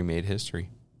those 3 made history.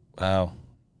 Wow.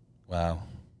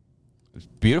 It's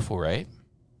beautiful, right?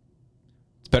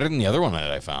 It's better than the other one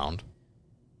that I found.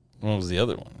 What was the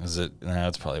other one? Is it? No,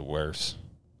 it's probably worse.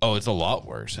 Oh, it's a lot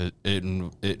worse. It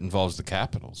involves the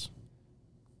Capitals.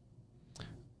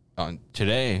 On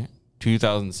today,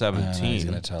 2017. He's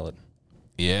going to tell it.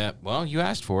 Yeah, well, you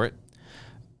asked for it.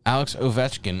 Alex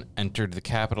Ovechkin entered the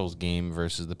Capitals game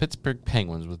versus the Pittsburgh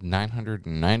Penguins with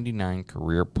 999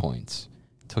 career points.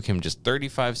 It took him just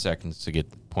 35 seconds to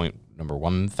get point number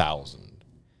 1,000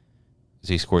 as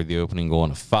he scored the opening goal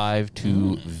in a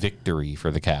 5-2 victory for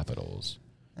the Capitals.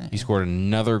 He scored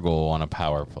another goal on a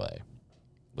power play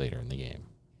later in the game.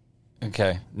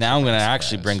 Okay. Now I'm going to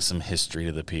actually bring some history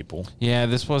to the people. Yeah,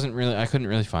 this wasn't really... I couldn't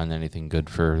really find anything good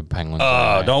for the Penguins.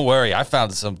 Oh, don't worry. I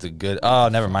found something good. Oh,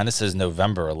 never mind. This says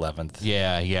November 11th.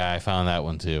 Yeah, I found that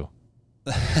one too.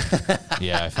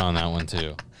 Yeah, I found that one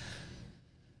too.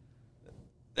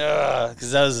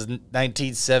 Because that was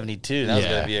 1972. That was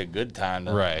going to be a good time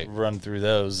to run through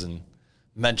those and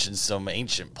mention some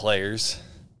ancient players.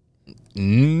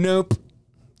 Nope.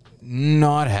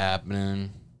 Not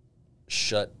happening.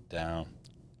 Shut down.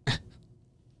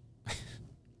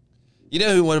 You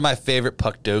know who one of my favorite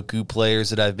Puckdoku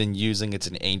players that I've been using, it's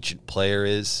an ancient player,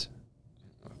 is?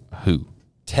 Who?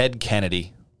 Ted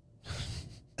Kennedy.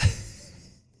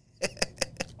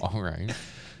 All right.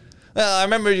 Well, I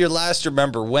remember your last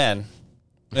Remember When.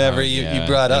 Whenever you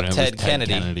brought up Ted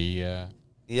Kennedy.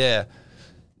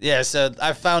 Yeah, so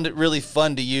I found it really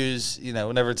fun to use,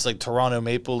 whenever it's like Toronto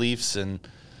Maple Leafs and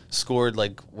scored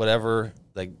like whatever,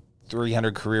 like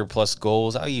 300 career plus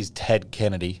goals. I'll use Ted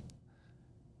Kennedy.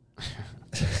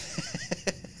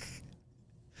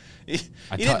 He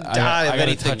didn't die of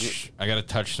anything. I got to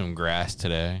touch some grass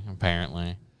today,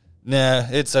 apparently. Nah,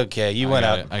 it's okay. You went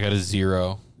out. I got a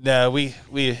 0. No,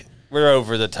 we're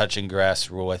over the touching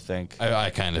grass rule, I think. I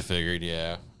kind of figured,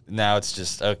 yeah. Now it's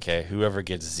just, okay, whoever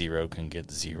gets 0 can get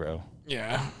 0.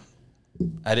 Yeah.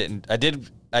 I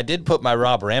did put my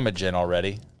Rob Ramage in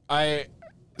already.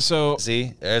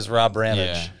 See, there's Rob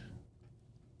Ramage.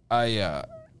 Yeah.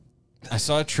 I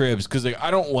saw Tribs because I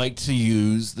don't like to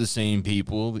use the same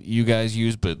people that you guys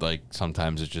use, but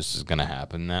sometimes it just is going to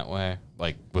happen that way.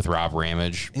 Like with Rob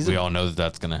Ramage, we all know that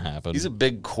that's going to happen. He's a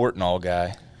big Courtnall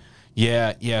guy.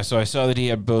 Yeah. So I saw that he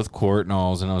had both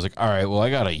Courtnalls, and I was like, all right, well, I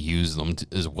got to use them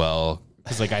as well.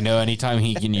 Because, I know anytime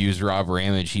he can use Rob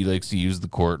Ramage, he likes to use the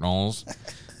Courtnalls.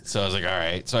 So I was like, all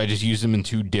right. So I just used him in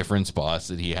 2 different spots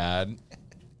that he had.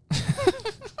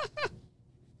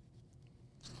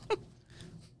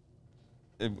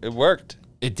 It worked.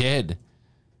 It did.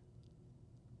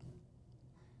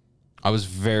 I was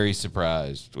very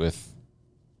surprised with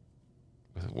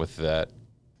that.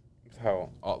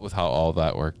 With how all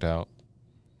that worked out.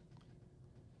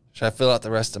 Should I fill out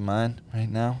the rest of mine right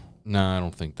now? No, I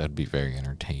don't think that'd be very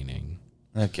entertaining.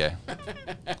 Okay.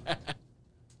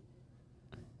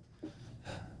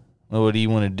 Well, what do you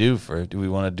want to do do we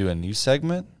want to do a new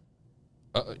segment?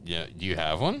 Yeah. Do you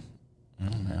have one? I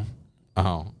don't know.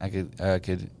 Oh. I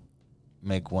could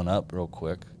make one up real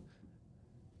quick.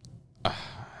 Boy.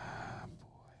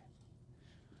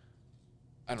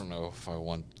 I don't know if I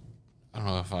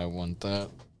want that.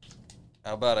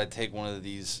 How about I take one of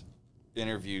these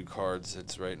interview cards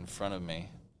that's right in front of me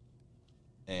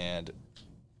and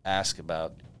ask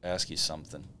you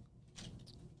something.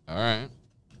 All right.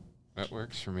 That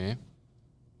works for me.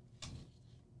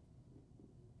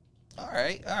 All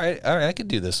right. I could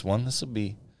do this one. This will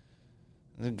be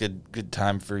a good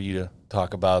time for you to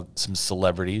talk about some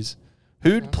celebrities.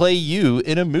 Who'd play you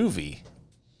in a movie?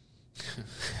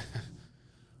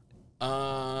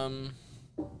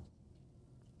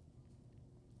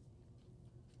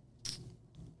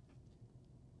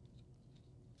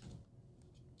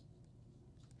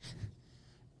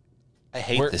 I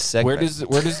hate this segment.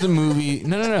 Where does the movie?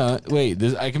 No. Wait,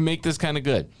 I can make this kind of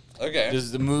good. Okay.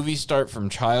 Does the movie start from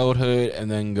childhood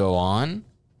and then go on?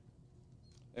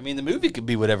 I mean, the movie could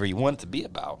be whatever you want it to be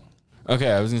about. Okay,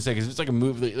 I was gonna say because it's like a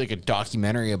movie, like a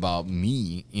documentary about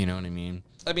me. You know what I mean?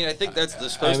 I mean, I think that's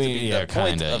supposed to be the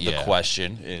point of the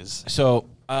question. Is so.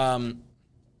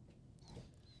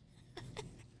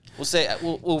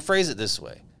 We'll phrase it this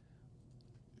way.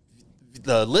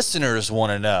 The listeners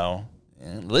want to know.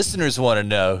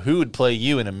 Who would play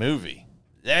you in a movie.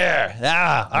 There.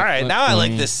 All right. Now I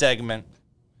like this segment.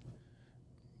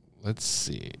 Let's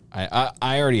see. I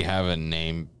already have a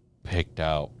name picked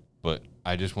out, but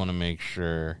I just want to make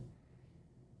sure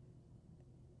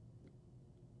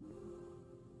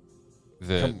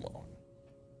that. Come on.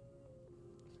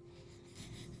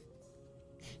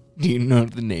 Do you know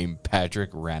the name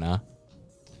Patrick Renna?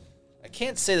 I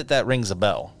can't say that rings a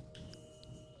bell.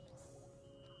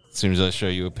 As soon as I show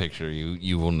you a picture,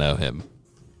 you will know him.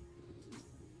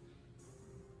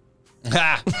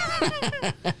 Ha!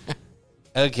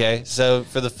 Okay, so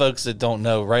for the folks that don't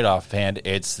know right offhand,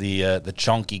 it's the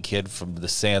chunky kid from The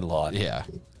Sandlot. Yeah.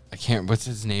 I can't. What's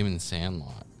his name in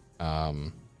Sandlot? I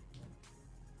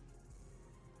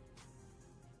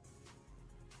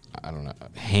don't know.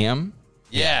 Ham?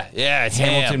 Yeah, it's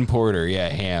Hamilton Ham. Porter. Yeah,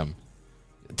 Ham.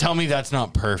 Tell me that's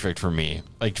not perfect for me.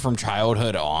 Like from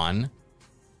childhood on.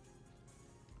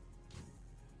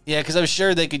 Yeah, because I'm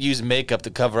sure they could use makeup to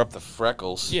cover up the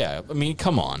freckles. Yeah, I mean,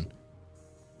 come on.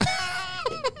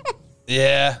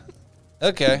 Yeah.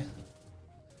 Okay.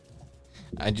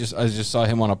 I just saw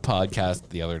him on a podcast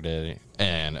the other day,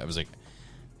 and I was like,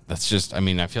 that's just. I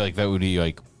mean, I feel like that would be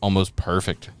like almost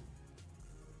perfect.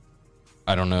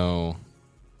 I don't know,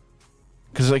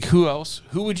 because like who else?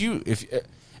 Who would you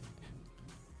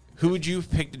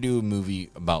pick to do a movie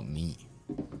about me?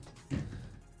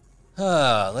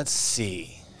 Let's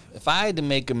see. If I had to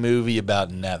make a movie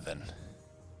about Nevin,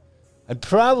 I'd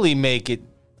probably make it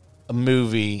a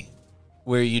movie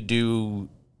where you do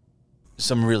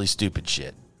some really stupid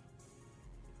shit.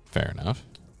 Fair enough.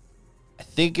 I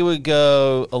think it would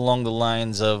go along the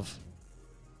lines of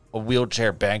a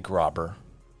wheelchair bank robber.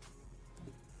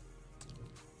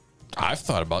 I've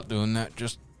thought about doing that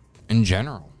just in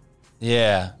general.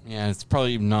 Yeah. Yeah, it's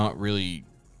probably not really.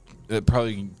 It'd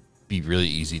probably be really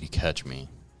easy to catch me.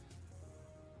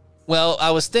 Well, I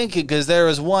was thinking because there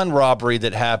was one robbery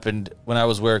that happened when I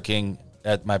was working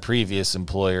at my previous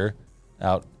employer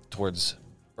out towards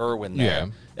Irwin there. Yeah.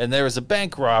 And there was a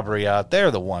bank robbery out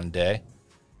there the one day.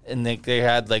 And they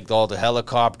had like all the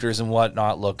helicopters and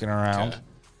whatnot looking around. Okay.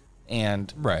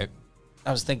 And Right.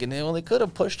 I was thinking, well, they could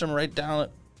have pushed them right down.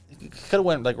 Could have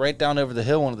went like right down over the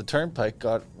hill onto the turnpike,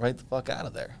 got right the fuck out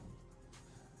of there.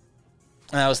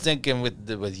 And I was thinking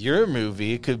with your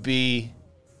movie, it could be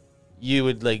you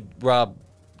would like rob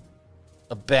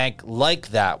a bank like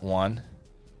that one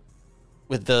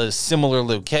with the similar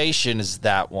location as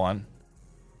that one.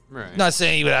 Right. Not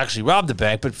saying you would actually rob the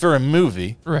bank, but for a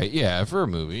movie. Right, yeah, for a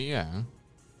movie, yeah.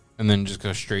 And then just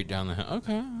go straight down the hill.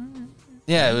 Okay.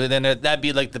 Yeah, then that'd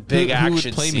be like the big action who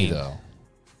would play scene. me, though?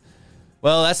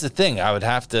 Well, that's the thing. I would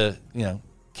have to,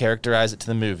 characterize it to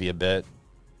the movie a bit.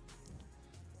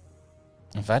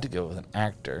 If I had to go with an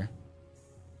actor.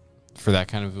 For that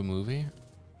kind of a movie?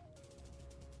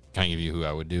 Can I give you who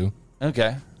I would do?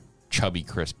 Okay. Chubby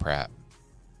Chris Pratt.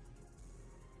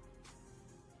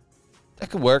 That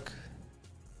could work.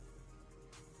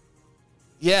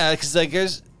 Yeah,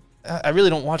 because I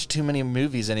really don't watch too many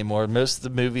movies anymore. Most of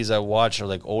the movies I watch are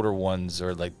like older ones,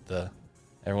 or like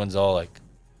everyone's all like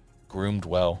groomed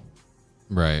well.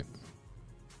 Right.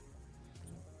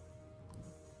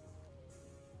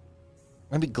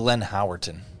 Maybe Glenn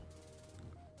Howerton.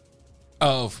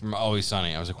 Oh, from Always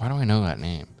Sunny. I was like, why do I know that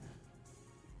name?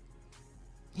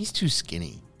 He's too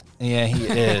skinny. Yeah, he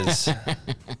is.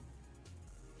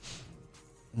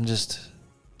 I'm just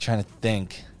trying to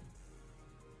think.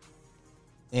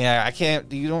 Yeah, I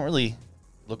can't. You don't really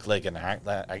look like an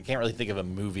actor. I can't really think of a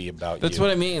movie about you. That's what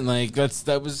I mean. Like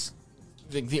that was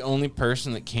like the only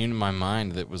person that came to my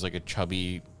mind that was like a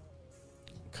chubby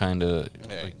kind of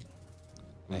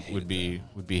would be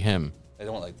him. I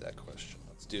don't like that question.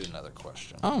 Let's do another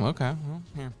question. Oh, okay. Well,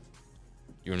 here.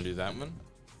 You want to do that one?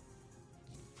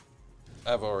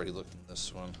 I've already looked at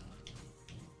this one.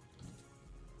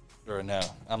 Or no,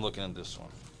 I'm looking at this one.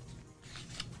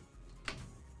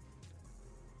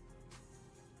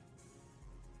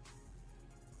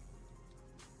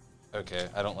 Okay,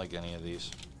 I don't like any of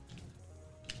these.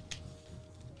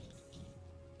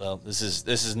 Well, this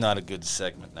is not a good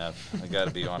segment now. I got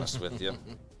to be honest with you.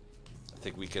 I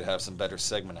think we could have some better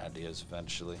segment ideas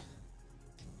eventually.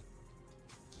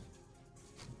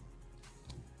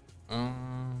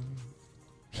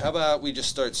 How about we just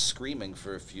start screaming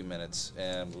for a few minutes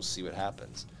and we'll see what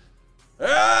happens.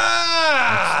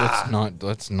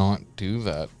 Let's not do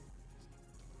that.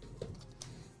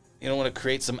 You don't want to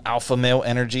create some alpha male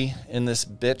energy in this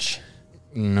bitch?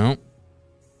 No,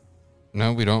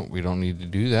 we don't. We don't need to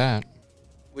do that.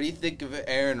 What do you think of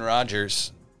Aaron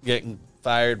Rodgers getting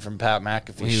fired from Pat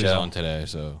McAfee's show? He was on today,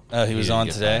 so. Oh, he was on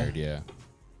today? Fired, yeah.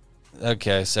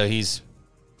 Okay, so he's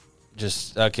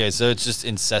just... Okay, so it's just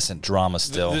incessant drama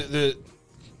still. The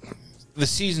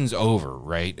season's over,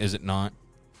 right? Is it not?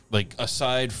 Like,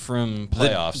 aside from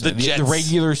playoffs, the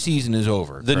regular season is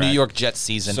over. The correct? New York Jets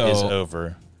season is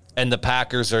over. And the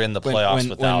Packers are in the playoffs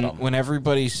without him. When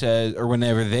everybody said, or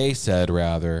whenever they said,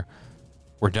 rather,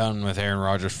 we're done with Aaron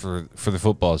Rodgers for the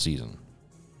football season.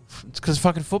 It's because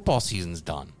fucking football season's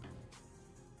done.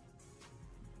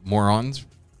 Morons.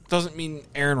 Doesn't mean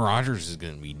Aaron Rodgers is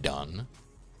going to be done.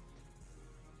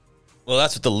 Well,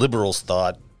 that's what the liberals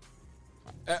thought.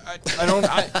 I don't...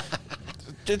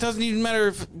 it doesn't even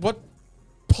matter what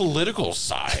political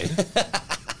side.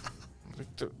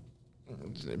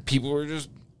 People are just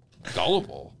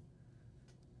gullible.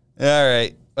 All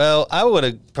right. Well, I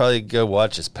would probably go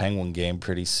watch this Penguin game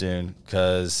pretty soon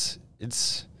because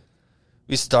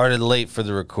we started late for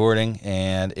the recording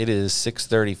and it is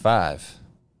 6:35.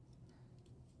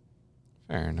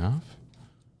 Fair enough.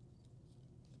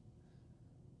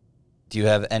 Do you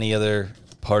have any other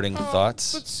parting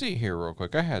thoughts? Let's see here real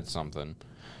quick. I had something.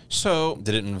 So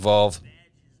did it involve?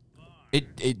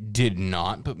 It did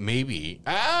not, but maybe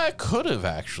I could have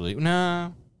actually.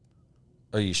 Nah.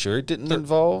 Are you sure it didn't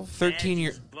involve? 13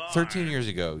 years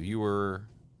ago, you were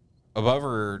above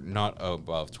or not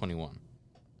above 21?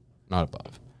 Not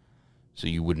above. So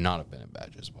you would not have been at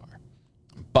Badges Bar.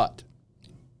 But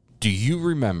do you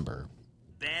remember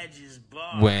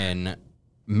when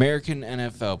American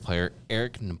NFL player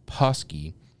Eric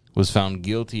Naposki was found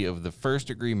guilty of the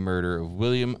first-degree murder of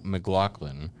William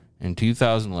McLaughlin in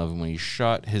 2011 when he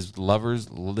shot his lover's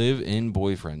live-in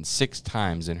boyfriend 6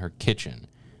 times in her kitchen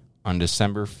on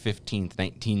December 15th,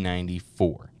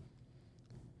 1994.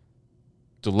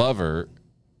 The lover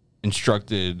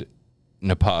instructed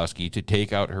Naposki to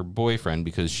take out her boyfriend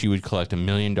because she would collect $1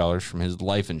 million from his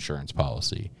life insurance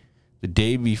policy. The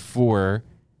day before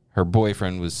her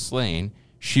boyfriend was slain,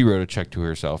 she wrote a check to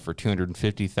herself for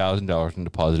 $250,000 and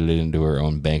deposited it into her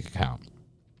own bank account.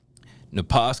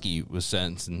 Naposki was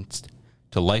sentenced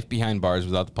to life behind bars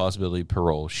without the possibility of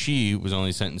parole. She was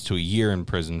only sentenced to a year in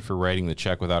prison for writing the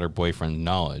check without her boyfriend's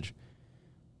knowledge.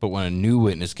 But when a new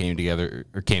witness came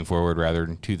forward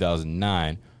in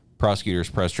 2009, prosecutors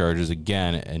pressed charges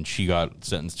again, and she got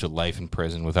sentenced to life in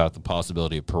prison without the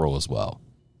possibility of parole as well.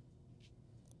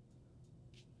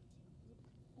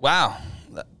 Wow.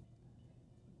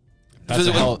 That's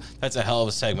a hell of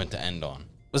a segment to end on.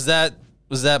 Was that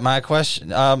my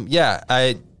question? Yeah,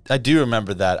 I do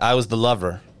remember that. I was the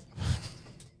lover.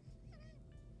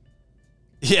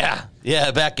 Yeah,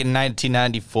 back in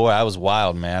 1994, I was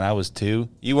wild, man. I was 2.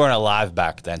 You weren't alive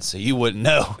back then, so you wouldn't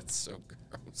know. It's so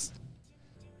gross.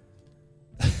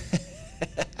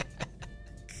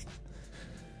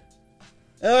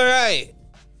 All right.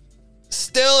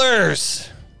 Stillers.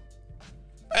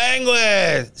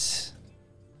 Penguins.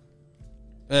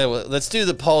 Well, let's do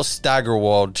the Paul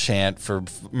Steigerwald chant for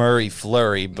Murray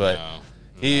Fleury, but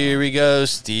here we go,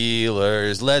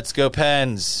 Steelers. Let's go,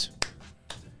 Pens.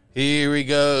 Here we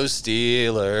go,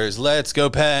 Steelers. Let's go,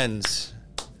 Pens.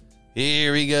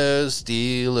 Here we go,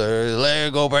 Steelers.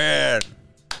 Let's go, Pen.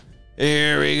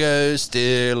 Here we go,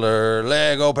 Steelers.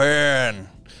 Let's go, Pen.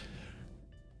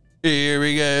 Here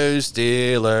we go,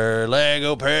 Steelers. Let's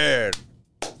go, Pen.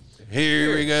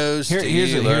 Here we go,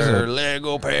 Steelers.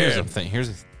 Lego Pen. Here's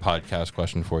a podcast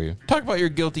question for you. Talk about your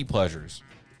guilty pleasures.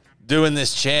 Doing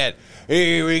this chant.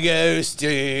 Here we go,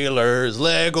 Steelers.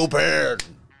 Lego Pen.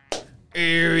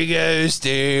 Here we go,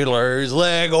 Steelers.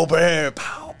 Lego Pen.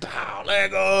 Pow, pow,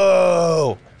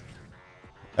 Lego. All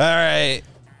right.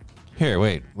 Here,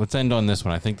 wait. Let's end on this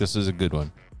one. I think this is a good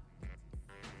one.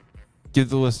 Give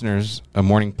the listeners a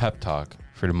morning pep talk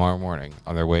for tomorrow morning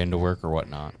on their way into work or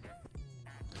whatnot.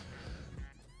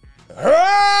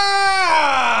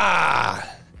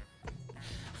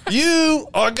 You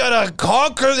are gonna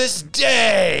conquer this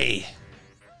day.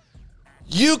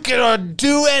 You can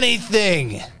do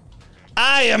anything.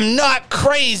 I am not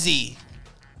crazy.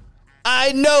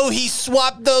 I know he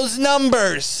swapped those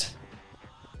numbers.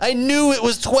 I knew it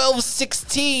was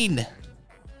 1216.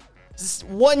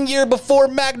 1 year before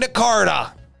Magna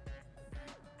Carta.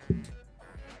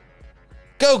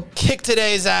 Go kick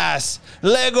today's ass.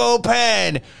 Lego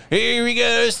pen. Here we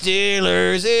go,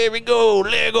 Steelers. Here we go,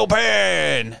 Lego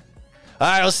pen.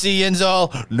 I'll see you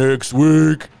all next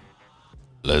week.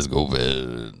 Let's go,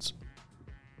 Vince.